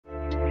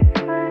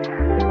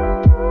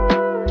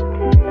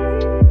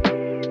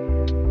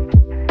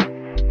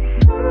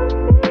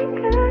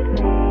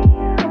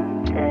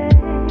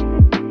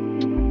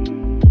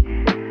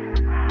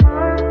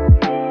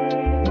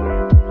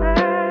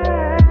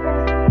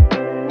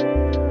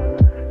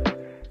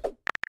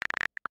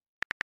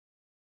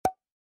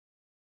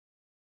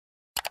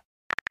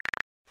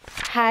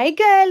Hi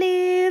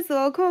girlies,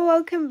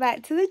 welcome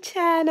back to the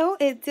channel.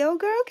 It's your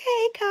girl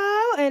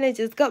Keiko and I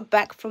just got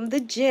back from the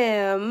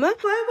gym. Why am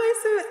I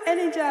so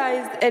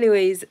energized?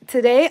 Anyways,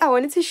 today I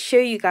wanted to show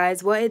you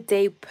guys what a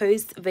day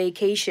post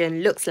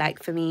vacation looks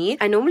like for me.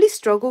 I normally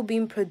struggle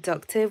being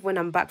productive when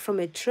I'm back from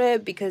a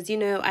trip because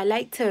I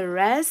like to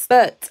rest,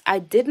 but I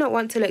did not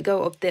want to let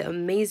go of the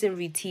amazing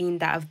routine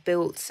that I've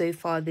built so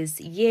far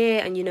this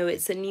year. And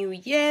it's a new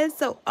year,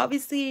 so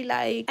obviously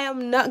I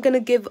am not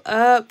gonna give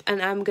up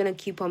and I'm gonna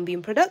keep on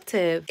being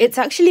productive. It's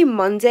actually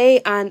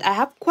Monday and I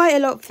have quite a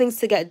lot of things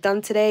to get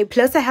done today,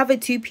 plus I have a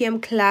 2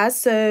 p.m. class,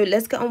 so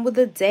let's get on with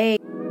the day.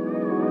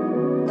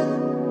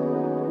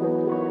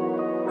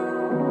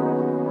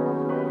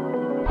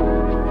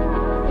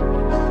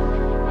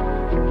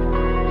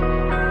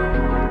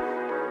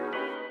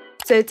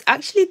 So it's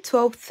actually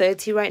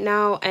 12:30 right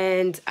now,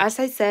 and as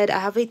I said, I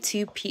have a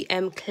 2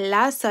 p.m.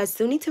 class, so I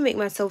still need to make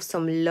myself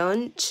some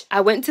lunch.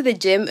 I went to the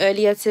gym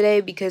earlier today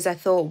because I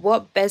thought,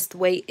 what best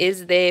way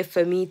is there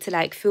for me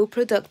to feel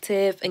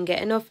productive and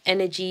get enough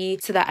energy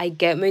so that I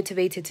get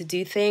motivated to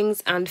do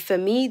things? And for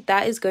me,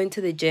 that is going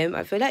to the gym.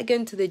 I feel like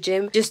going to the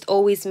gym just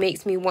always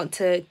makes me want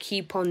to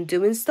keep on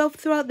doing stuff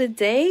throughout the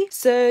day.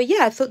 So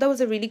yeah, I thought that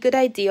was a really good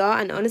idea,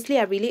 and honestly,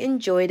 I really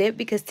enjoyed it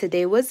because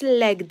today was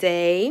leg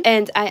day,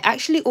 and I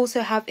actually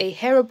also have a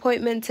hair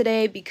appointment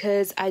today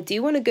because I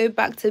do want to go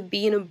back to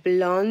being a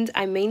blonde.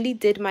 I mainly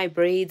did my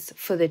braids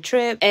for the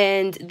trip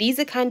and these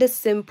are kind of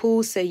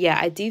simple, so yeah,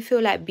 I do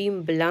feel like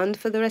being blonde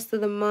for the rest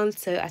of the month,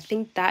 so I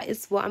think that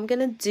is what I'm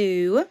gonna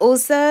do.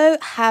 Also,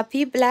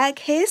 happy Black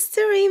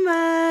History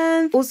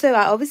Month. Also,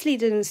 I obviously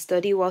didn't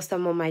study whilst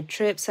I'm on my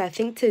trip, so I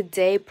think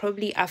today,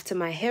 probably after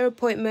my hair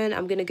appointment,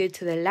 I'm gonna go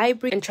to the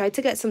library and try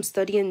to get some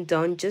studying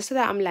done just so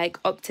that I'm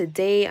up to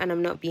date and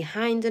I'm not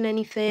behind on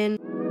anything.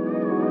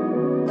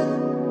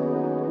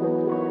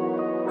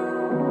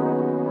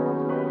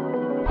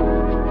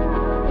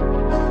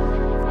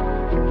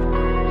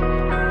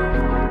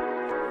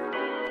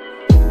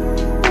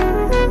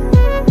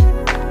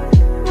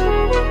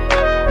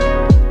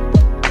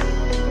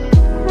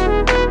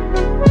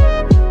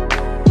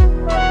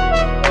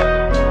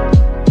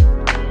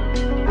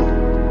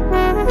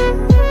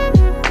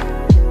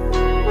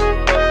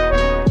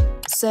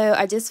 So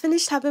I just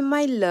finished having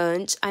my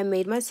lunch. I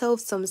made myself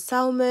some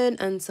salmon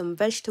and some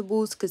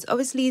vegetables because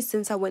obviously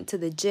since I went to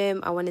the gym,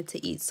 I wanted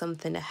to eat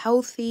something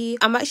healthy.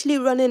 I'm actually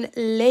running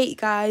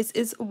late, guys.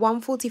 It's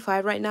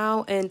 1:45 right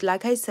now, and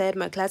like I said,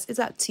 my class is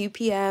at 2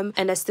 p.m.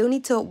 and I still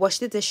need to wash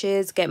the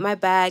dishes, get my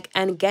bag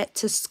and get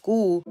to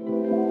school.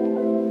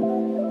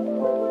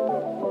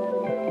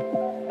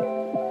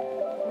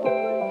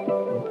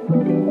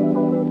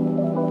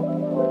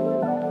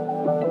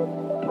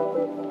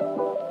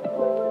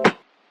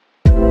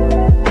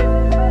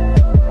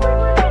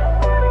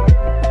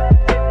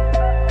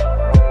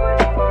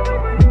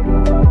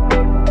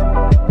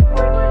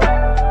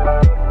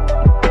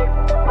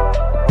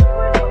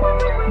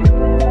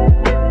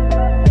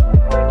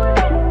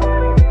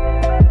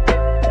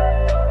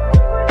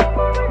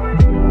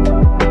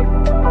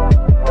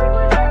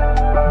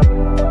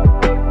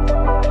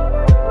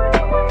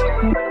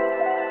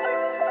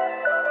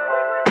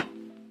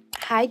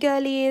 Hi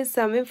girlies,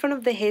 so I'm in front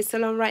of the hair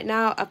salon right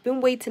now. I've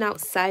been waiting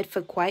outside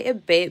for quite a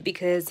bit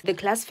because the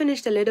class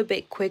finished a little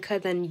bit quicker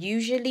than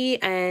usually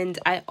and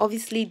I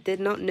obviously did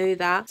not know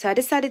that. So I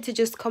decided to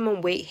just come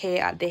and wait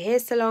here at the hair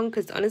salon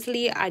because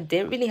honestly I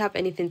didn't really have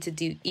anything to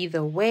do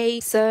either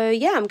way. So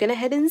yeah, I'm gonna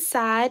head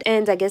inside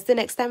and I guess the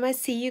next time I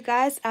see you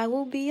guys I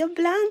will be a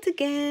blonde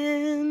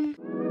again.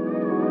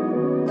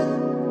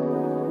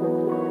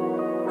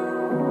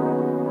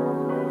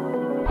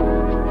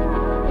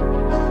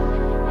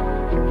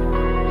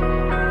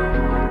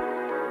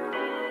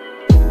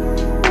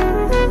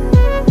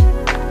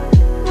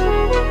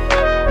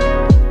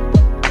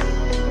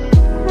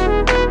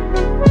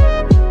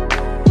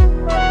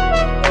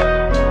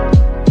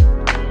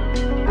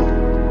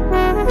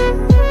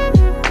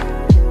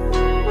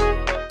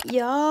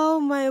 Yo,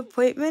 my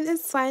appointment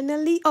is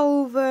finally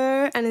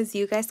over and as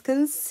you guys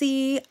can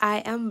see, I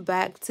am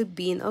back to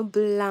being a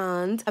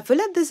blonde. I feel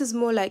like this is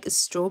more like a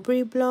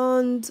strawberry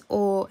blonde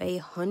or a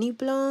honey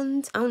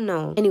blonde. I don't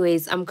know.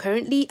 Anyways, I'm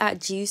currently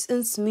at Juice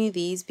and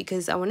Smoothies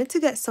because I wanted to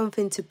get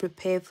something to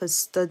prepare for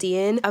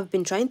studying. I've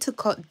been trying to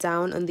cut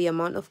down on the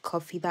amount of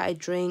coffee that I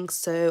drink,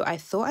 so I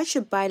thought I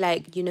should buy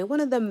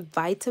one of them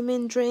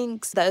vitamin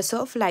drinks that are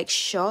sort of like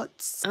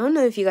shots. I don't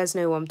know if you guys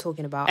know what I'm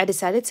talking about. I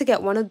decided to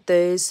get one of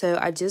those, so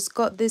I just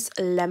got this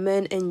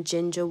lemon and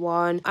ginger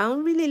one. I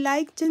don't really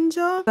like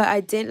ginger, but I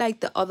didn't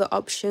like the other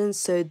options,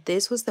 so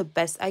this was the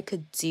best I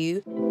could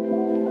do.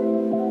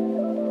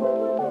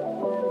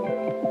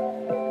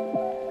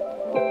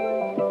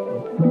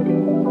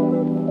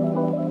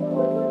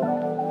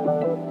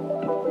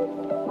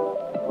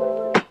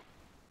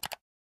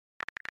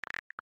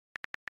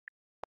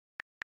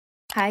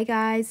 Hi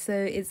guys, so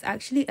it's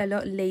actually a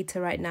lot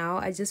later right now.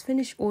 I just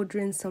finished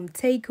ordering some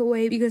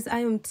takeaway because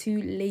I am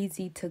too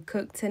lazy to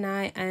cook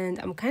tonight and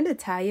I'm kind of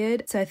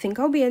tired. So I think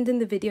I'll be ending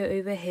the video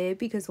over here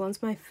because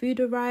once my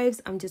food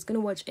arrives, I'm just gonna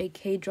watch a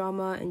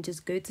K-drama and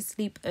just go to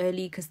sleep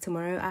early because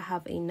tomorrow I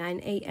have a 9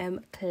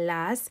 a.m.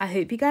 class. I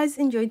hope you guys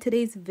enjoyed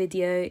today's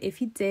video.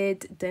 If you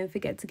did, don't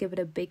forget to give it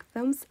a big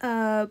thumbs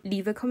up,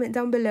 leave a comment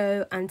down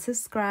below and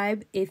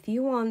subscribe if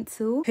you want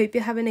to. Hope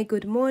you're having a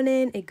good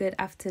morning, a good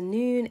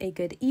afternoon, a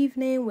good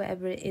evening,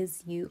 wherever it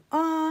is you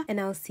are,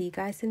 and I'll see you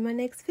guys in my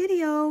next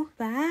video.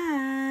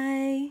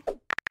 Bye.